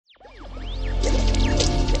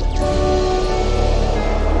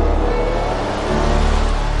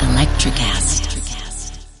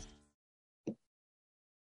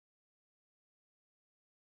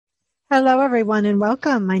Hello, everyone, and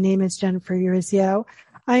welcome. My name is Jennifer Urizio.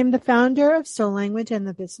 I am the founder of Soul Language and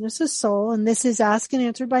the Business of Soul, and this is Ask and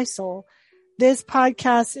Answered by Soul. This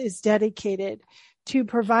podcast is dedicated to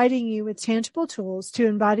providing you with tangible tools to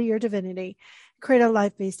embody your divinity, create a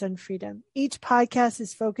life based on freedom. Each podcast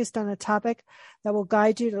is focused on a topic that will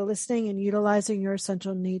guide you to listening and utilizing your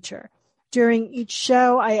essential nature. During each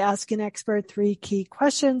show, I ask an expert 3 key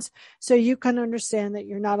questions so you can understand that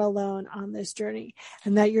you're not alone on this journey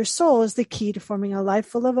and that your soul is the key to forming a life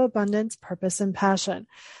full of abundance, purpose, and passion.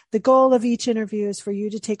 The goal of each interview is for you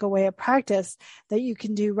to take away a practice that you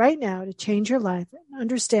can do right now to change your life and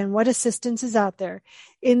understand what assistance is out there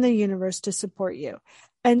in the universe to support you.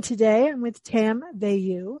 And today I'm with Tam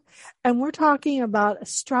Vayu, and we're talking about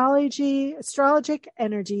astrologic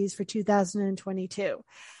energies for 2022.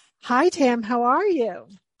 Hi, Tam. How are you?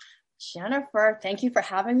 Jennifer, thank you for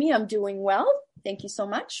having me. I'm doing well. Thank you so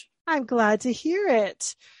much. I'm glad to hear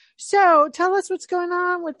it. So tell us what's going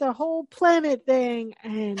on with the whole planet thing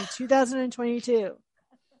in 2022.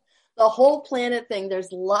 The whole planet thing.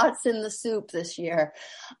 There's lots in the soup this year.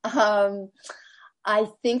 I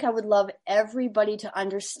think I would love everybody to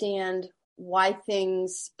understand why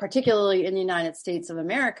things, particularly in the United States of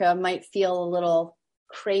America, might feel a little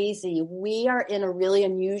crazy. We are in a really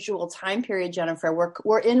unusual time period, Jennifer.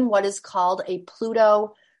 We're in what is called a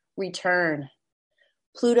Pluto return.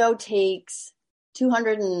 Pluto takes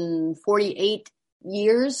 248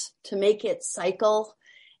 years to make its cycle,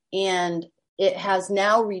 and it has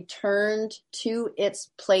now returned to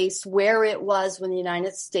its place where it was when the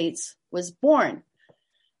United States was born.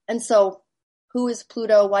 And so, who is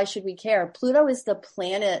Pluto? Why should we care? Pluto is the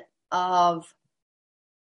planet of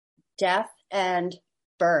death and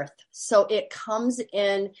birth. So it comes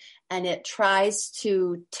in and it tries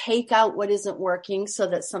to take out what isn't working so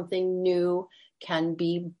that something new can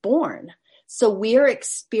be born. So we're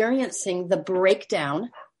experiencing the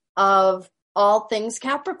breakdown of all things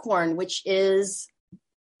Capricorn, which is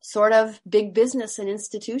sort of big business and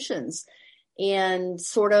institutions and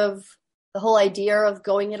sort of the whole idea of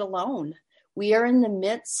going it alone. We are in the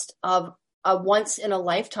midst of a once in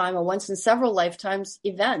several lifetimes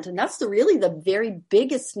event. And that's really the very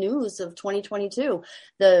biggest news of 2022.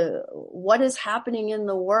 What is happening in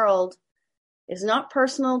the world is not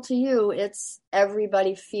personal to you. It's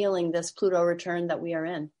everybody feeling this Pluto return that we are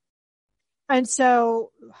in. And so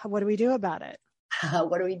what do we do about it?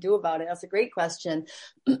 What do we do about it? That's a great question.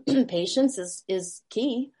 Patience is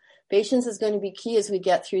key. Patience is going to be key as we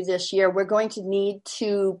get through this year. We're going to need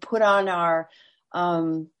to put on our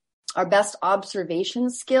best observation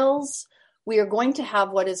skills. We are going to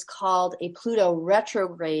have what is called a Pluto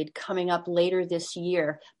retrograde coming up later this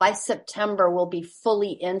year. By September, we'll be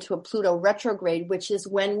fully into a Pluto retrograde, which is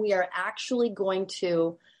when we are actually going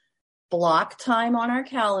to block time on our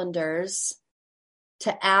calendars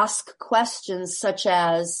to ask questions such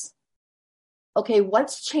as, okay,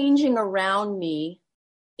 what's changing around me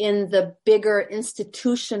in the bigger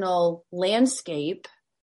institutional landscape,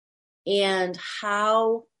 and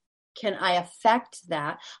how can I affect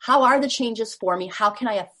that? How are the changes for me? How can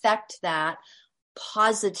I affect that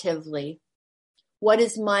positively? What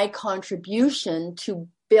is my contribution to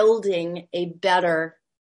building a better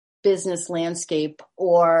business landscape,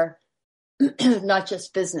 or not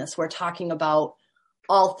just business? We're talking about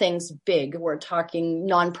all things big. We're talking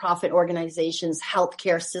nonprofit organizations,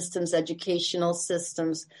 healthcare systems, educational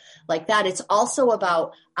systems like that. It's also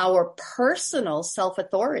about our personal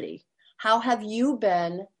self-authority. How have you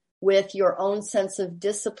been with your own sense of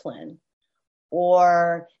discipline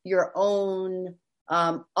or your own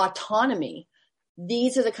autonomy?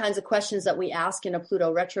 These are the kinds of questions that we ask in a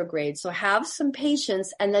Pluto retrograde. So have some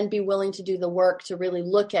patience and then be willing to do the work to really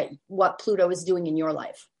look at what Pluto is doing in your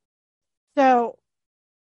life. So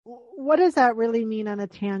what does that really mean on a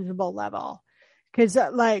tangible level? Because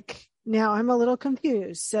now I'm a little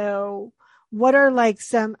confused. So what are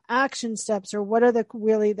some action steps, or what are the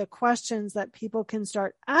questions that people can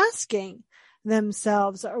start asking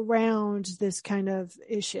themselves around this kind of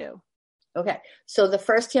issue? Okay. So the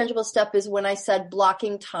first tangible step is when I said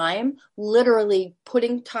blocking time, literally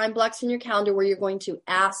putting time blocks in your calendar where you're going to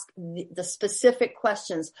ask the specific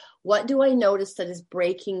questions. What do I notice that is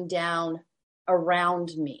breaking down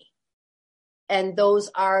around me? And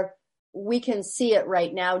we can see it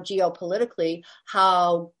right now geopolitically,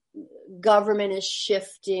 how government is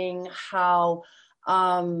shifting, how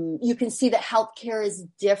you can see that healthcare is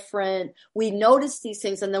different. We notice these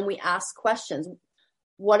things and then we ask questions.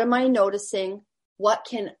 What am I noticing? What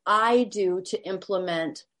can I do to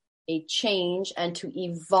implement a change and to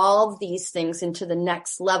evolve these things into the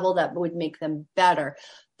next level that would make them better?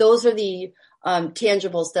 Those are the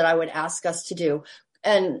tangibles that I would ask us to do.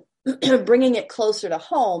 And bringing it closer to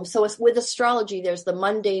home. So it's with astrology, there's the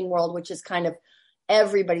mundane world, which is kind of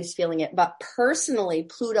everybody's feeling it. But personally,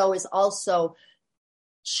 Pluto is also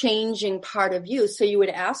changing part of you. So you would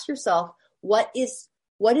ask yourself, what is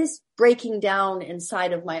breaking down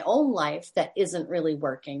inside of my own life that isn't really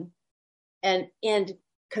working? And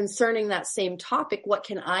concerning that same topic, what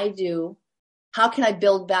can I do? How can I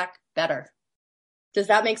build back better? Does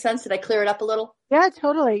that make sense? Did I clear it up a little? Yeah,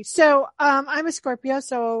 totally. So, I'm a Scorpio,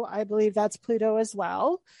 so I believe that's Pluto as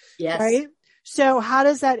well. Yes. Right. So how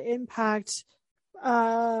does that impact,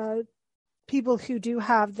 people who do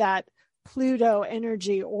have that Pluto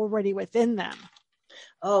energy already within them?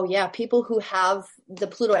 Oh yeah. People who have the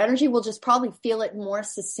Pluto energy will just probably feel it more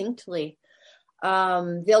succinctly.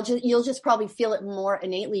 You'll just probably feel it more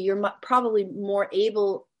innately. You're probably more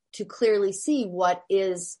able to clearly see what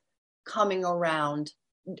is coming around,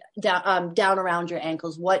 down around your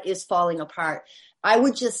ankles, what is falling apart. I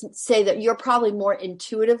would just say that you're probably more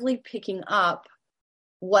intuitively picking up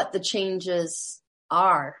what the changes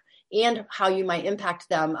are and how you might impact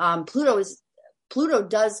them. Pluto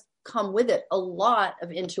does come with it a lot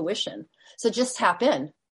of intuition. So just tap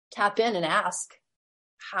in and ask,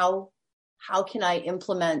 how can I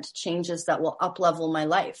implement changes that will up-level my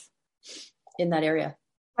life in that area?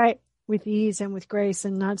 Right. With ease and with grace,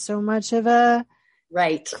 and not so much of a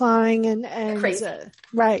clawing and crazy.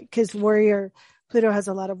 Right. Because Pluto has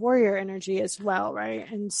a lot of warrior energy as well.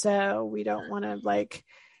 Right. And so we don't want to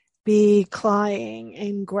be clawing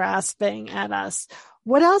and grasping at us.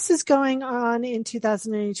 What else is going on in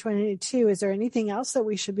 2022? Is there anything else that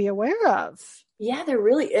we should be aware of? Yeah, there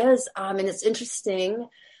really is. And it's interesting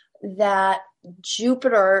that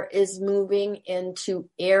Jupiter is moving into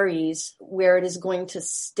Aries, where it is going to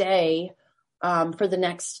stay for the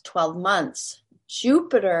next 12 months.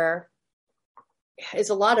 Jupiter is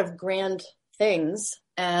a lot of grand things,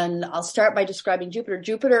 and I'll start by describing Jupiter.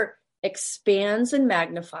 Jupiter expands and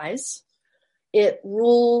magnifies. It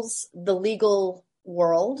rules the legal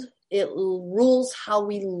world. It rules how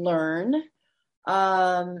we learn.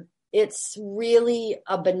 It's really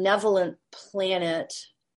a benevolent planet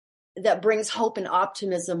that brings hope and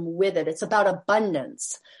optimism with it. It's about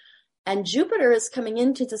abundance. And Jupiter is coming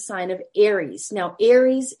into the sign of Aries. Now,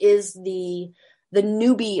 Aries is the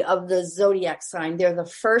newbie of the zodiac sign. They're the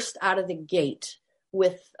first out of the gate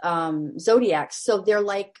with zodiacs. So they're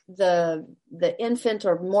like the infant,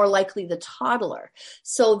 or more likely the toddler.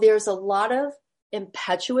 So there's a lot of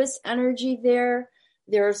impetuous energy there.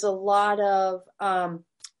 There's a lot of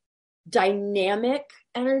dynamic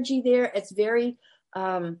energy there. It's very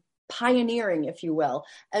pioneering, if you will.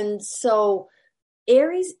 And so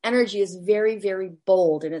Aries energy is very, very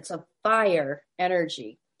bold, and it's a fire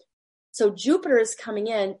energy. So Jupiter is coming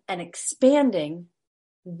in and expanding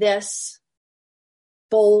this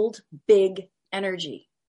bold, big energy.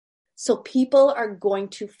 So people are going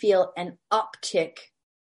to feel an uptick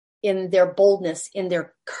in their boldness, in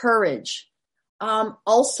their courage.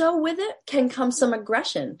 Also with it can come some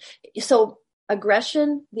aggression. So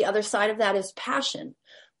aggression, the other side of that is passion.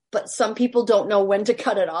 But some people don't know when to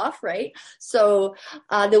cut it off, right? So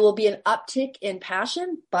there will be an uptick in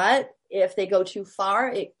passion, but if they go too far,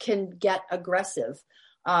 it can get aggressive.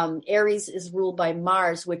 Aries is ruled by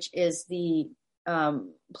Mars, which is the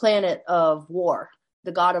planet of war,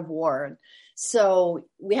 the god of war. So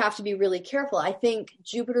we have to be really careful. I think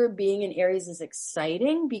Jupiter being in Aries is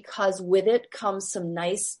exciting because with it comes some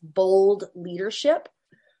nice, bold leadership.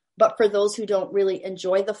 But for those who don't really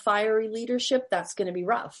enjoy the fiery leadership, that's going to be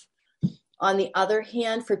rough. On the other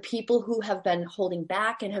hand, for people who have been holding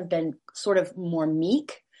back and have been sort of more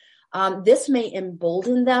meek, this may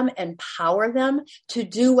embolden them, empower them to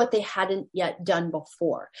do what they hadn't yet done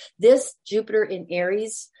before. This Jupiter in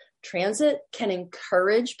Aries transit can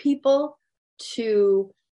encourage people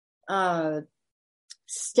to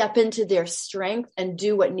step into their strength and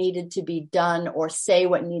do what needed to be done, or say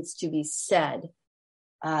what needs to be said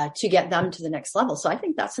to get them to the next level. So I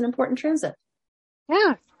think that's an important transit.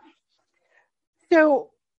 Yeah.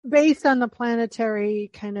 So based on the planetary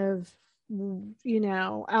kind of,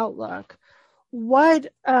 outlook,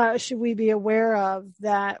 what should we be aware of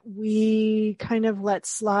that we kind of let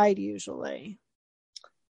slide usually?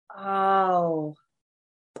 Oh,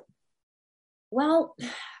 well,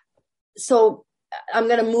 so I'm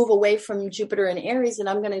going to move away from Jupiter and Aries, and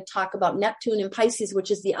I'm going to talk about Neptune and Pisces,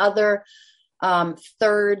 which is the other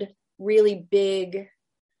third really big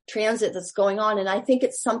transit that's going on. And I think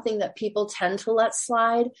it's something that people tend to let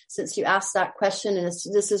slide, since you asked that question. And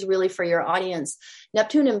this is really for your audience.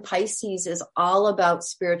 Neptune in Pisces is all about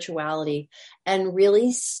spirituality and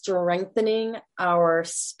really strengthening our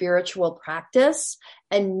spiritual practice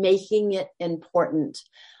and making it important.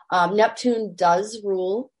 Neptune does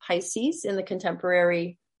rule Pisces in the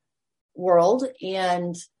contemporary world,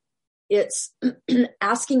 and it's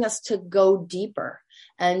asking us to go deeper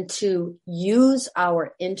and to use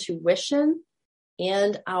our intuition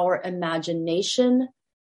and our imagination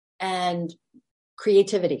and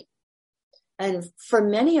creativity. And for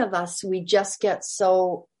many of us, we just get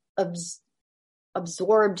so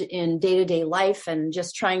absorbed in day-to-day life and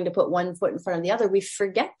just trying to put one foot in front of the other. We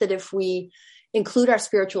forget that if we include our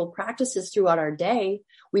spiritual practices throughout our day,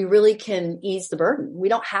 we really can ease the burden. We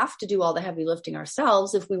don't have to do all the heavy lifting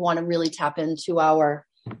ourselves if we want to really tap into our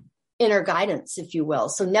inner guidance, if you will.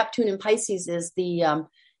 So Neptune in Pisces is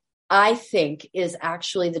I think is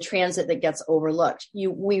actually the transit that gets overlooked.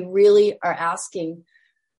 We really are asking,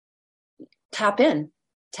 tap in,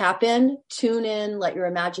 tune in, let your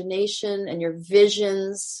imagination and your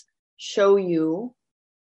visions show you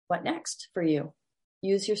what next for you.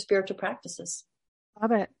 Use your spiritual practices.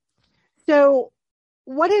 Love it. So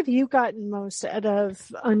what have you gotten most out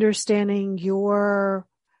of understanding your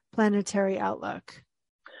planetary outlook?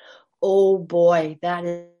 Oh boy, that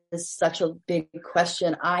is such a big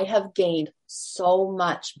question. I have gained so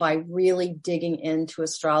much by really digging into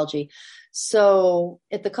astrology. So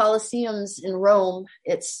at the Colosseums in Rome,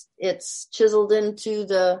 it's chiseled into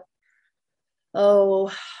the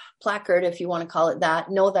placard, if you want to call it that,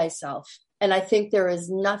 know thyself. And I think there is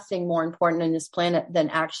nothing more important in this planet than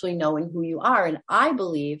actually knowing who you are. And I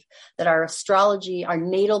believe that our astrology, our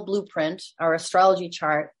natal blueprint, our astrology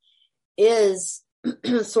chart is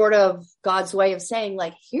sort of God's way of saying,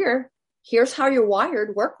 like, here's how you're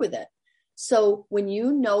wired, work with it. So when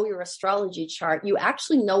you know your astrology chart, you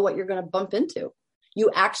actually know what you're going to bump into. You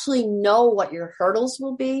actually know what your hurdles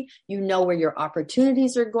will be. You know where your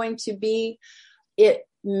opportunities are going to be. It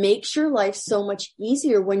makes your life so much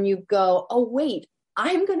easier when you go, oh, wait,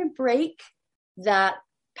 I'm going to break that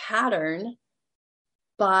pattern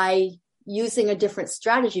by using a different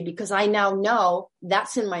strategy because I now know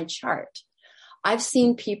that's in my chart. I've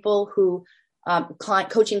seen people who,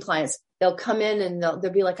 coaching clients, they'll come in and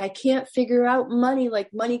they'll be like, I can't figure out money.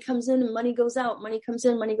 Like money comes in and money goes out. Money comes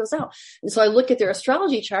in, money goes out. And so I look at their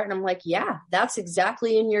astrology chart and I'm like, yeah, that's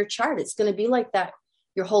exactly in your chart. It's going to be like that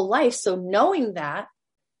your whole life. So knowing that,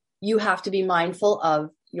 you have to be mindful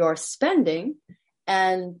of your spending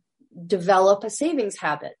and develop a savings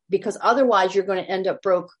habit, because otherwise you're going to end up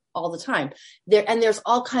broke all the time. There's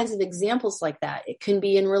all kinds of examples like that. It can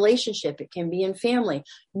be in relationship. It can be in family.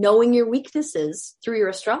 Knowing your weaknesses through your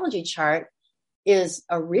astrology chart is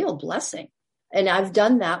a real blessing. And I've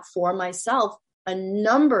done that for myself a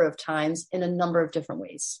number of times in a number of different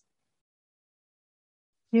ways.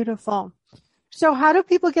 Beautiful. So how do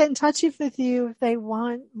people get in touch with you if they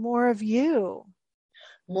want more of you?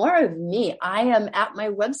 More of me. I am at my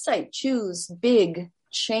website,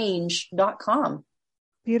 choosebigchange.com.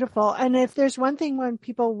 Beautiful. And if there's one thing when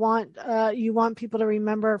people want, you want people to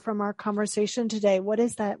remember from our conversation today, what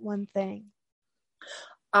is that one thing?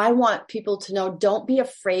 I want people to know, don't be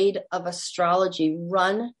afraid of astrology.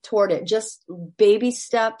 Run toward it. Just baby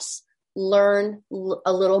steps, learn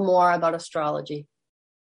a little more about astrology.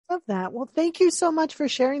 Love that. Well, thank you so much for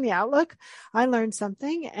sharing the outlook. I learned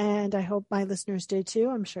something and I hope my listeners did too.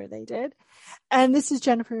 I'm sure they did. And this is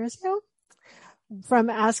Jennifer Urezzio from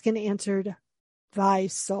Ask and Answered by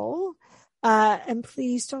Soul. And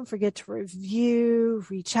please don't forget to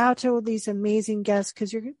reach out to all these amazing guests,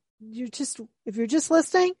 because if you're just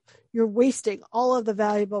listening, you're wasting all of the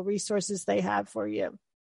valuable resources they have for you.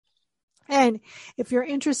 And if you're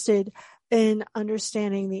interested in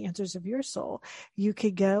understanding the answers of your soul, you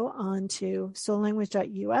could go on to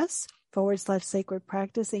soullanguage.us/sacred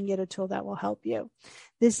practice and get a tool that will help you.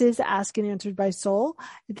 This is Ask and Answered by Soul.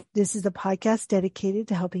 This is a podcast dedicated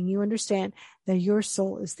to helping you understand that your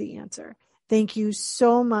soul is the answer. Thank you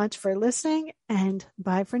so much for listening, and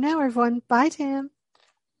bye for now, everyone. Bye, Tam.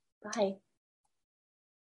 Bye.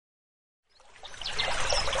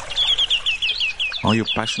 Are you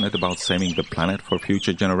passionate about saving the planet for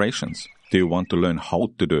future generations? Do you want to learn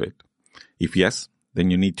how to do it? If yes,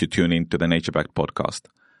 then you need to tune in to the Nature Backed podcast.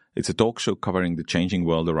 It's a talk show covering the changing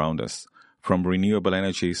world around us, from renewable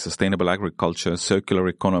energy, sustainable agriculture, circular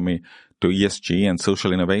economy, to ESG and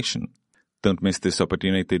social innovation. Don't miss this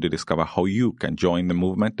opportunity to discover how you can join the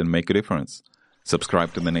movement and make a difference.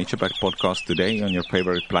 Subscribe to the Nature Backed podcast today on your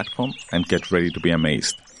favorite platform and get ready to be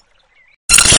amazed.